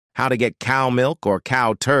how to get cow milk or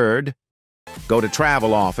cow turd. Go to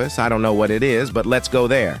travel office. I don't know what it is, but let's go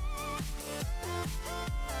there.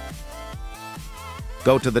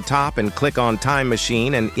 Go to the top and click on time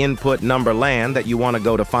machine and input number land that you want to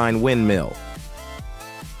go to find windmill.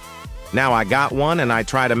 Now I got one and I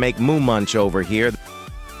try to make moo munch over here.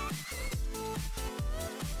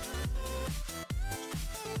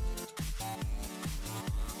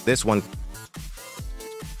 This one.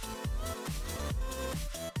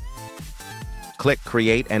 Click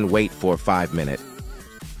create and wait for 5 minutes.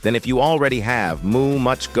 Then if you already have moo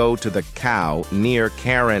much, go to the cow near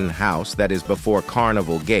Karen house that is before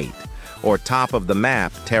Carnival Gate, or top of the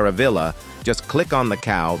map, Terravilla. Just click on the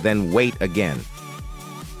cow, then wait again.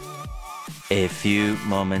 A few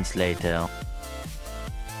moments later.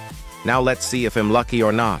 Now let's see if I'm lucky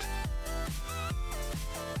or not.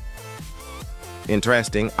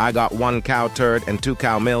 Interesting, I got 1 cow turd and 2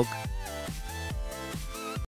 cow milk.